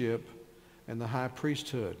kingship and the high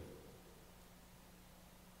priesthood.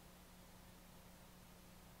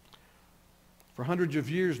 For hundreds of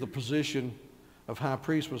years, the position of high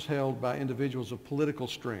priest was held by individuals of political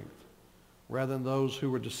strength rather than those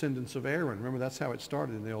who were descendants of Aaron. Remember, that's how it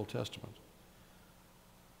started in the Old Testament.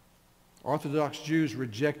 Orthodox Jews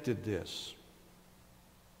rejected this.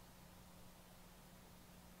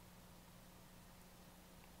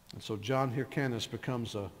 And so John Hyrcanus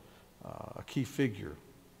becomes a key figure.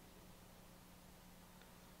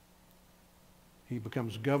 He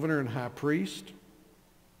becomes governor and high priest.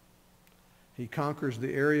 He conquers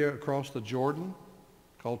the area across the Jordan,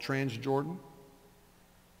 called Transjordan.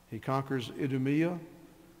 He conquers Idumea,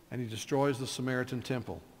 and he destroys the Samaritan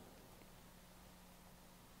temple.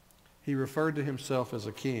 He referred to himself as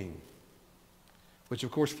a king, which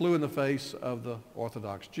of course flew in the face of the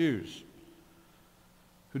Orthodox Jews,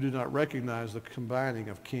 who do not recognize the combining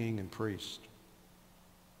of king and priest.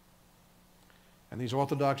 And these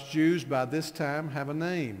Orthodox Jews by this time have a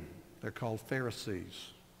name. They're called Pharisees.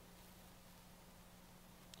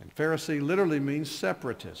 And Pharisee literally means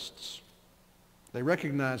separatists. They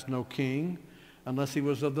recognized no king unless he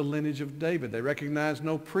was of the lineage of David. They recognized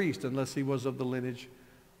no priest unless he was of the lineage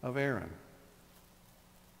of Aaron.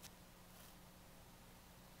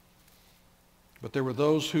 But there were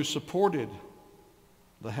those who supported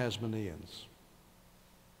the Hasmoneans.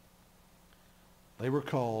 They were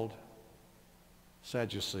called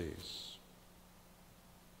Sadducees,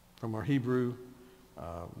 from our Hebrew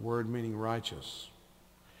word meaning righteous.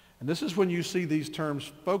 And this is when you see these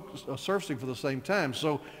terms surfacing for the same time.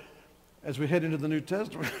 So as we head into the New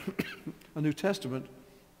Testament,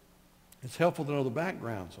 it's helpful to know the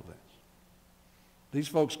backgrounds of this. These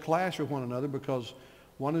folks clash with one another because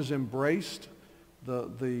one has embraced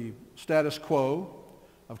the status quo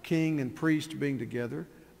of king and priest being together.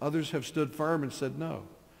 Others have stood firm and said, no.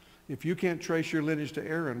 If you can't trace your lineage to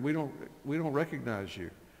Aaron, we don't recognize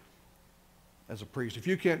you as a priest. If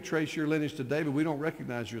you can't trace your lineage to David, we don't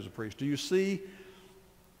recognize you as a priest. Do you see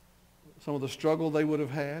some of the struggle they would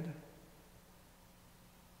have had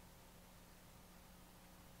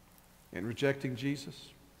in rejecting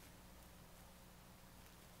Jesus?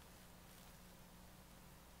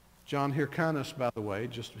 John Hyrcanus, by the way,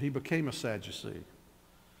 he became a Sadducee.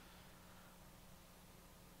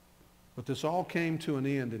 But this all came to an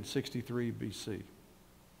end in 63 BC.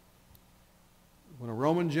 When a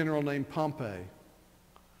Roman general named Pompey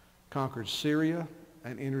conquered Syria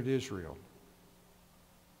and entered Israel.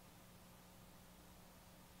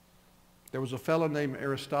 There was a fellow named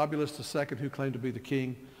Aristobulus II who claimed to be the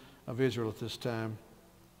king of Israel at this time.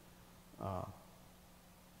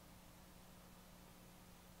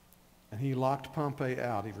 And he locked Pompey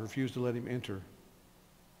out. He refused to let him enter.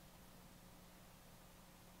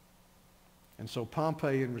 And so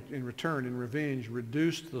Pompey, in return, in revenge,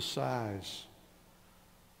 reduced the size.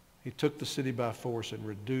 He took the city by force and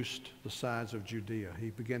reduced the size of Judea.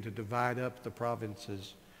 He began to divide up the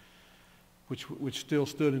provinces, which still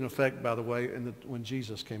stood in effect, by the way, when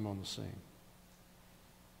Jesus came on the scene.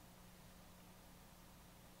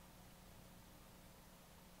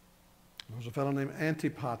 There was a fellow named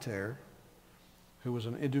Antipater, who was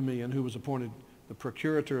an Idumean, who was appointed the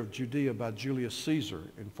procurator of Judea by Julius Caesar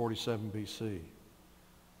in 47 BC.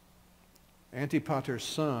 Antipater's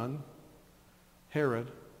son,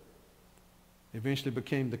 Herod, eventually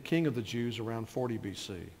became the king of the Jews around 40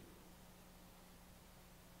 BC.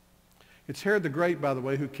 It's Herod the Great, by the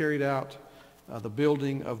way, who carried out the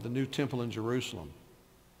building of the new temple in Jerusalem.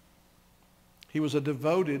 He was a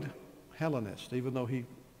devoted Hellenist, even though he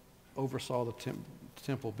oversaw the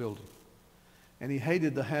temple building. And he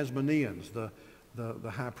hated the Hasmoneans, the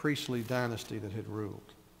high priestly dynasty that had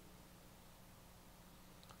ruled.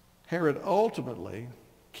 Herod ultimately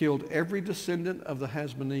killed every descendant of the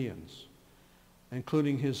Hasmoneans,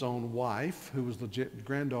 including his own wife, who was the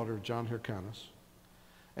granddaughter of John Hyrcanus,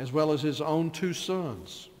 as well as his own two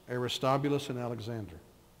sons, Aristobulus and Alexander.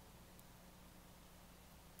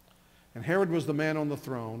 And Herod was the man on the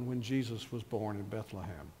throne when Jesus was born in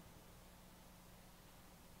Bethlehem.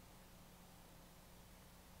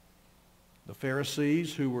 The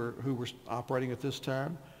Pharisees who were operating at this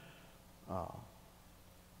time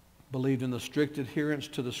believed in the strict adherence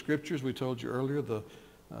to the scriptures. We told you earlier, the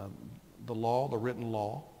law, the written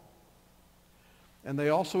law. And they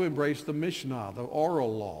also embraced the Mishnah, the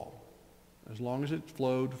oral law, as long as it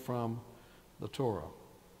flowed from the Torah.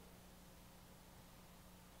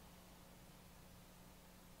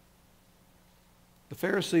 The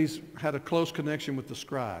Pharisees had a close connection with the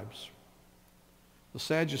scribes. The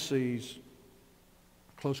Sadducees,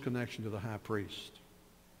 a close connection to the high priest.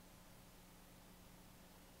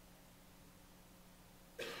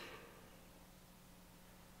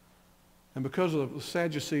 And because of the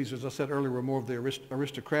Sadducees, as I said earlier, were more of the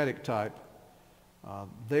aristocratic type,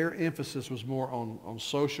 their emphasis was more on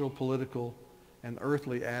social, political, and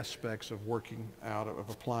earthly aspects of working out, of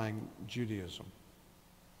applying Judaism.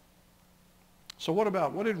 So what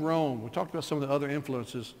did Rome, we talked about some of the other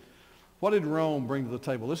influences, what did Rome bring to the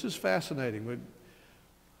table? This is fascinating.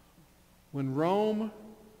 When Rome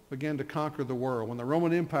began to conquer the world, when the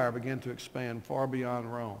Roman Empire began to expand far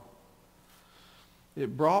beyond Rome,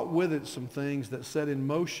 it brought with it some things that set in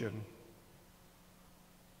motion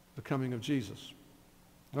the coming of Jesus.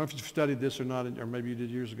 I don't know if you've studied this or not, or maybe you did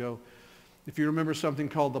years ago. If you remember something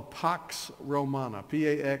called the Pax Romana,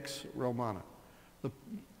 P-A-X Romana,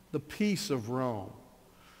 the peace of Rome.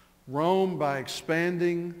 Rome, by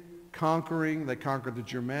expanding, conquering, they conquered the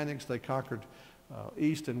Germanics, they conquered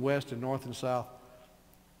east and west and north and south.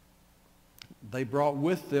 They brought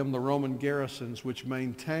with them the Roman garrisons, which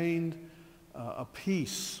maintained a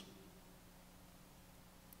peace,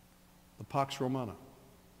 the Pax Romana.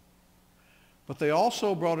 But they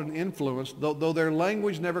also brought an influence, though their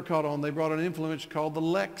language never caught on, they brought an influence called the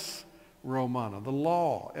Lex Romana, the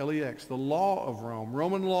law, L-E-X, the law of Rome,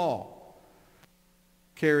 Roman law,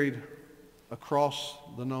 carried across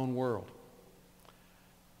the known world.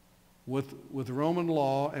 With Roman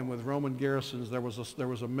law and with Roman garrisons, there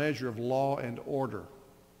was a measure of law and order.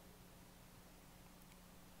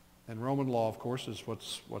 And Roman law, of course, is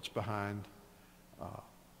what's behind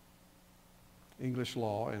English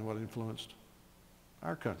law and what influenced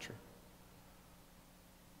our country.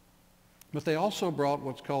 But they also brought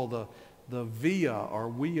what's called the Via or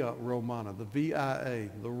Via Romana, the VIA,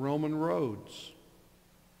 the Roman roads.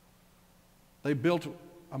 They built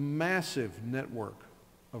a massive network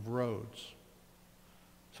of roads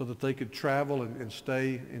so that they could travel and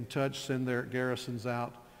stay in touch, send their garrisons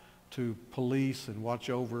out to police and watch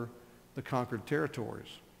over the conquered territories.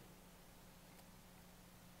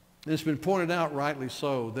 And it's been pointed out, rightly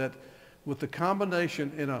so, that with the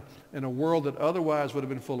combination in a world that otherwise would have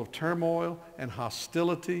been full of turmoil and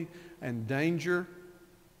hostility and danger,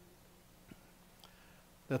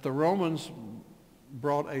 that the Romans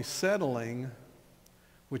brought a settling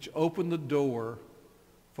which opened the door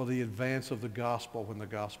for the advance of the gospel when the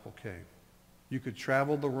gospel came. You could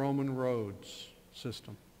travel the Roman roads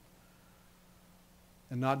system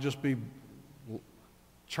and not just be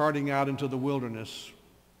charting out into the wilderness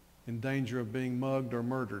in danger of being mugged or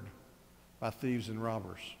murdered by thieves and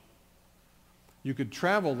robbers. You could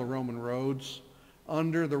travel the Roman roads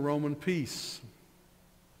under the Roman peace,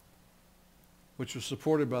 which was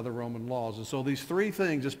supported by the Roman laws. And so these three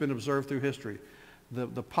things that's been observed through history,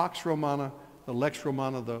 the Pax Romana, the Lex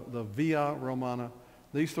Romana, the Via Romana,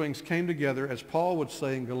 these things came together, as Paul would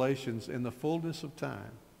say in Galatians, in the fullness of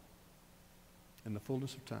time. In the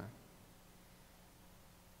fullness of time.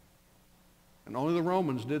 And only the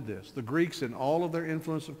Romans did this. The Greeks, in all of their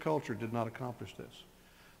influence of culture, did not accomplish this.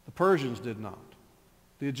 The Persians did not.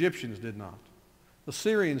 The Egyptians did not. The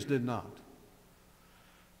Syrians did not.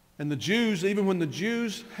 And the Jews, even when the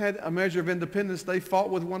Jews had a measure of independence, they fought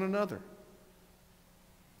with one another.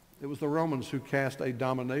 It was the Romans who cast a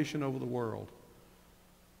domination over the world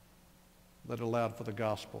that allowed for the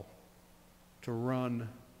gospel to run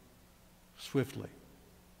swiftly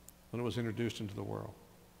when it was introduced into the world.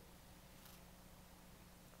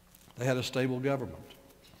 They had a stable government,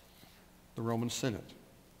 the Roman Senate,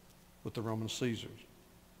 with the Roman Caesars.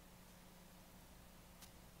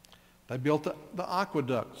 They built the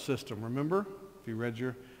aqueduct system, remember? If you read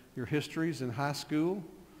your histories in high school,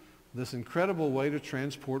 this incredible way to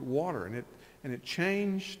transport water, and it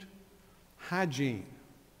changed hygiene.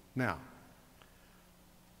 Now,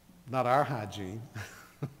 not our hygiene.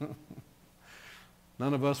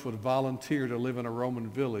 None of us would volunteer to live in a Roman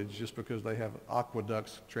village just because they have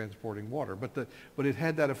aqueducts transporting water. But it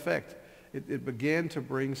had that effect. It began to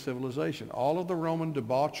bring civilization. All of the Roman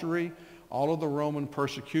debauchery, all of the Roman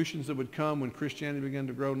persecutions that would come when Christianity began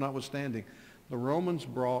to grow, notwithstanding, the Romans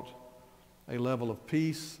brought a level of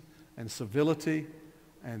peace and civility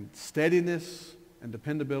and steadiness and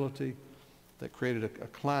dependability that created a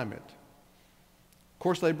climate. Of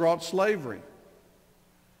course, they brought slavery.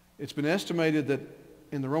 It's been estimated that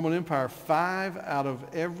in the Roman Empire, 5 out of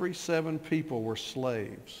every 7 people were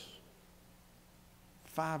slaves.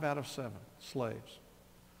 5 out of 7 slaves.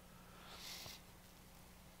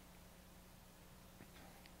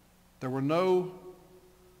 There were no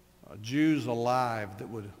Jews alive that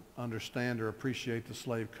would understand or appreciate the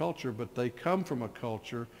slave culture, but they come from a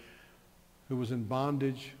culture who was in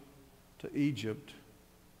bondage to Egypt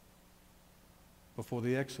before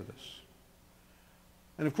the Exodus.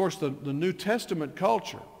 And of course, the New Testament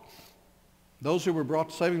culture, those who were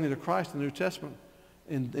brought savingly to Christ in the New Testament,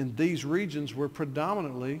 in these regions were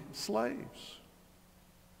predominantly slaves.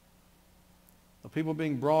 The people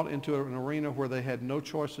being brought into an arena where they had no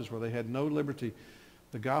choices, where they had no liberty.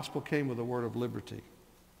 The gospel came with a word of liberty.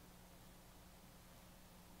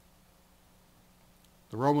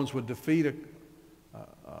 The Romans would defeat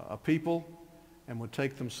a people and would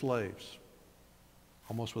take them slaves,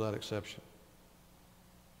 almost without exception.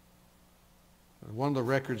 One of the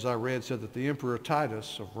records I read said that the Emperor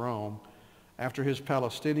Titus of Rome, after his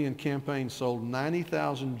Palestinian campaign, sold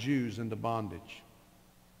 90,000 Jews into bondage.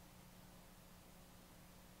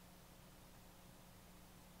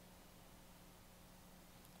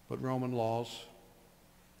 But Roman laws,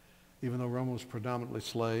 even though Rome was predominantly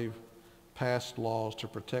slave, passed laws to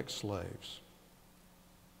protect slaves.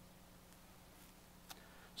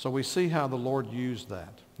 So we see how the Lord used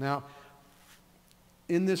that. Now,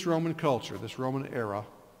 in this Roman culture, this Roman era,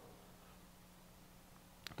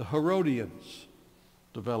 the Herodians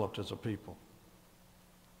developed as a people.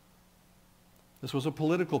 This was a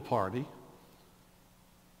political party,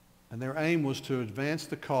 and their aim was to advance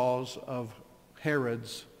the cause of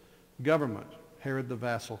Herod's government, Herod the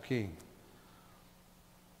vassal king.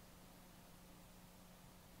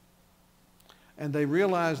 And they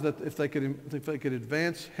realized that if they could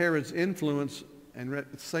advance Herod's influence and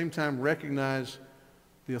at the same time recognize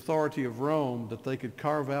the authority of Rome, that they could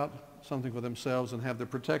carve out something for themselves and have the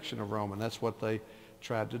protection of Rome, and that's what they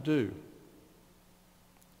tried to do.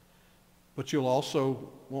 But you'll also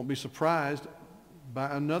won't be surprised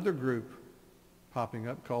by another group popping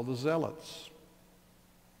up called the Zealots.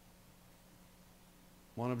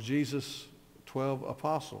 One of Jesus' 12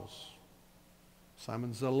 apostles,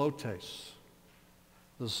 Simon Zelotes.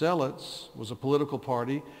 The Zealots was a political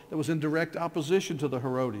party that was in direct opposition to the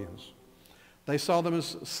Herodians. They saw them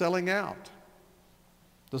as selling out.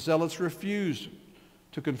 The Zealots refused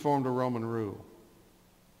to conform to Roman rule.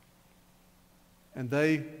 And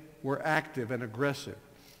they were active and aggressive.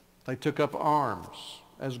 They took up arms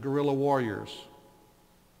as guerrilla warriors.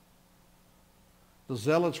 The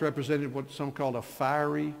Zealots represented what some called a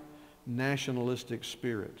fiery nationalistic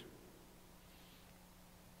spirit.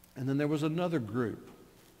 And then there was another group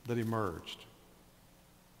that emerged.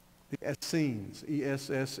 The Essenes,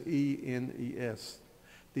 E-S-S-E-N-E-S.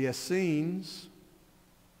 The Essenes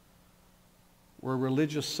were a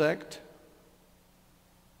religious sect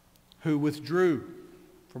who withdrew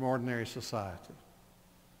from ordinary society.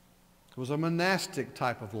 It was a monastic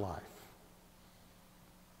type of life.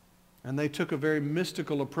 And they took a very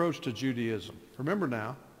mystical approach to Judaism. Remember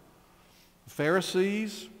now, the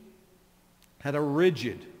Pharisees had a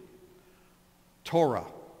rigid Torah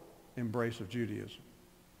embrace of Judaism.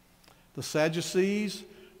 The Sadducees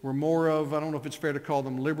were more of, I don't know if it's fair to call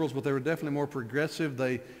them liberals, but they were definitely more progressive.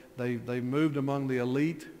 They moved among the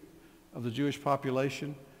elite of the Jewish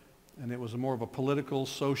population, and it was more of a political,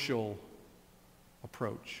 social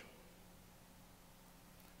approach.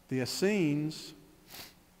 The Essenes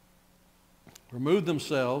removed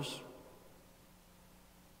themselves,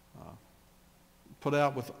 put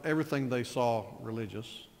out with everything they saw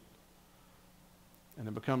religious, and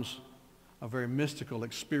it becomes a very mystical,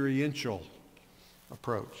 experiential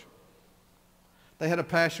approach. They had a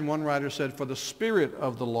passion, one writer said, for the spirit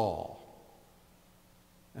of the law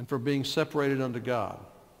and for being separated unto God.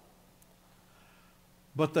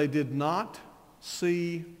 But they did not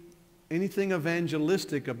see anything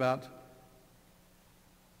evangelistic about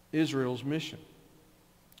Israel's mission.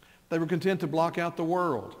 They were content to block out the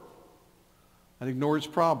world and ignore its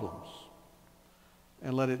problems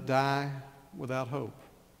and let it die without hope.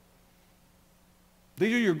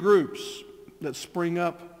 These are your groups that spring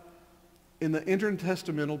up in the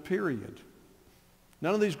intertestamental period.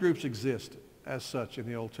 None of these groups exist as such in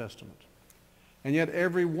the Old Testament. And yet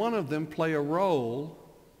every one of them play a role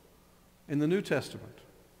in the New Testament.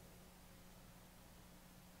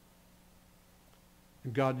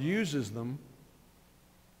 And God uses them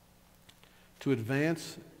to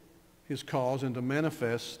advance his cause and to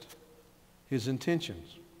manifest his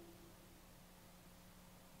intentions.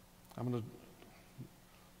 I'm going to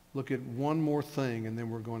look at one more thing and then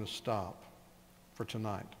we're going to stop for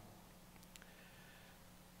tonight.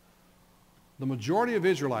 The majority of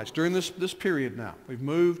Israelites during this period now, we've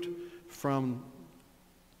moved from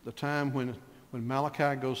the time when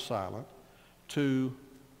Malachi goes silent to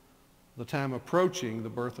the time approaching the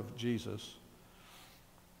birth of Jesus.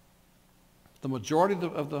 The majority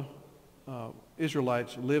of the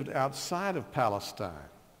Israelites lived outside of Palestine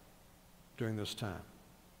during this time.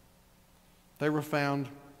 They were found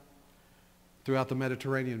throughout the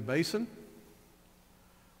Mediterranean basin.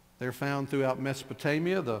 They're found throughout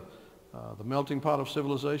Mesopotamia, the melting pot of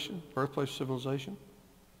civilization, birthplace of civilization.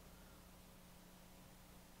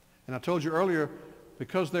 And I told you earlier,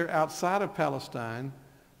 because they're outside of Palestine,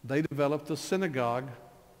 they developed the synagogue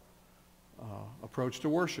approach to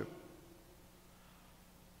worship.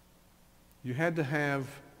 You had to have,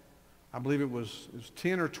 I believe it was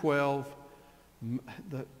 10 or 12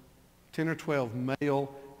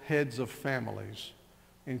 male heads of families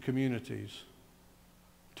in communities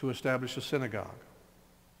to establish a synagogue.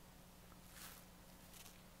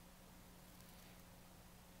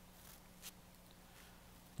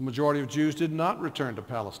 The majority of Jews did not return to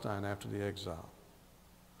Palestine after the exile.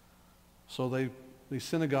 So these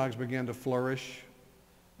synagogues began to flourish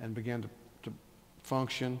and began to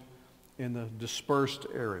function in the dispersed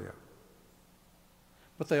area.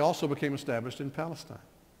 But they also became established in Palestine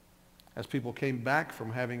as people came back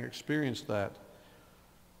from having experienced that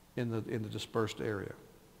in the dispersed area.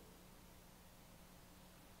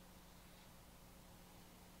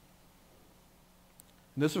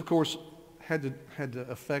 And this, of course, had to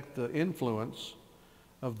affect the influence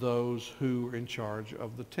of those who were in charge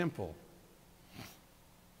of the temple,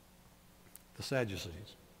 the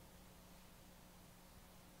Sadducees.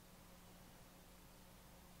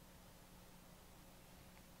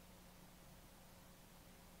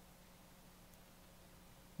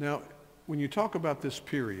 Now, when you talk about this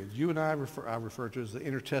period, you and I refer to it as the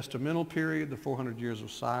intertestamental period, the 400 years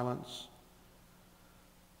of silence.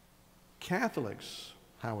 Catholics,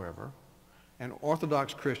 however, and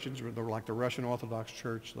Orthodox Christians, like the Russian Orthodox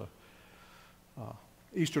Church, the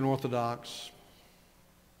Eastern Orthodox,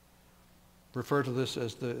 refer to this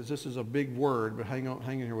as this is a big word, but hang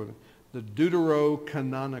in here with it, the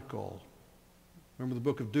deuterocanonical. Remember the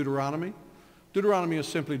book of Deuteronomy? Deuteronomy is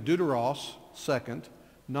simply deuteros, second,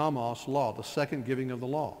 nomos, law, the second giving of the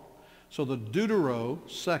law. So the deutero,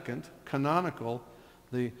 second, canonical,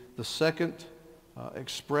 the second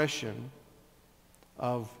expression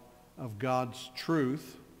of God's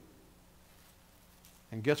truth.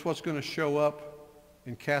 And guess what's going to show up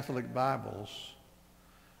in Catholic Bibles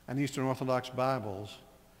and Eastern Orthodox Bibles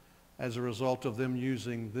as a result of them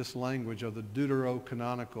using this language of the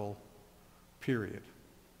deuterocanonical period?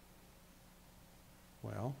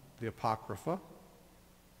 Well, the Apocrypha,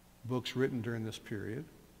 books written during this period.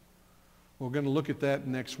 We're going to look at that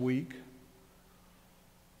next week.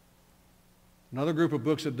 Another group of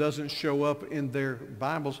books that doesn't show up in their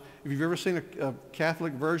Bibles. If you've ever seen a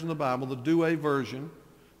Catholic version of the Bible, the Douay version,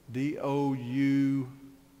 D-O-U-A-Y,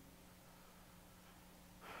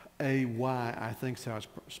 I think is how it's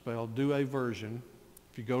spelled, Douay version.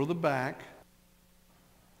 If you go to the back,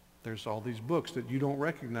 there's all these books that you don't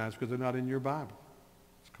recognize because they're not in your Bible.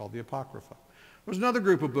 It's called the Apocrypha. There's another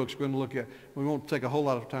group of books we're going to look at. We won't take a whole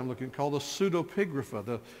lot of time looking at, called the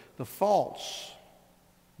pseudepigrapha, the false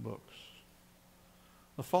books,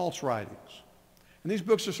 the false writings. And these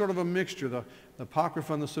books are sort of a mixture. The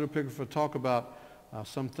Apocrypha and the pseudepigrapha talk about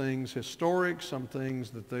some things historic, some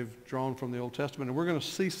things that they've drawn from the Old Testament. And we're going to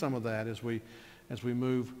see some of that as we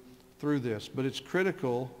move through this. But it's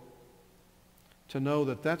critical to know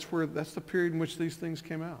that that's the period in which these things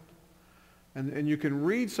came out. And you can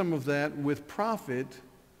read some of that with profit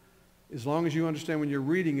as long as you understand when you're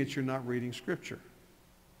reading it, you're not reading Scripture.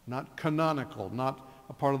 Not canonical, not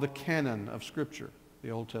a part of the canon of Scripture,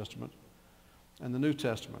 the Old Testament and the New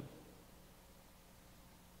Testament.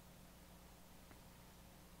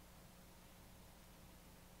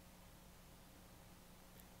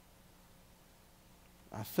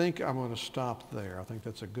 I think I'm going to stop there. I think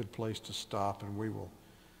that's a good place to stop, and we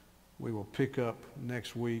will pick up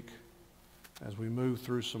next week as we move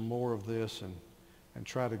through some more of this and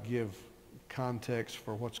try to give context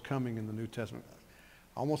for what's coming in the New Testament.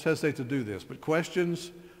 I almost hesitate to do this, but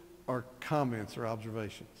questions or comments or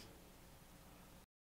observations?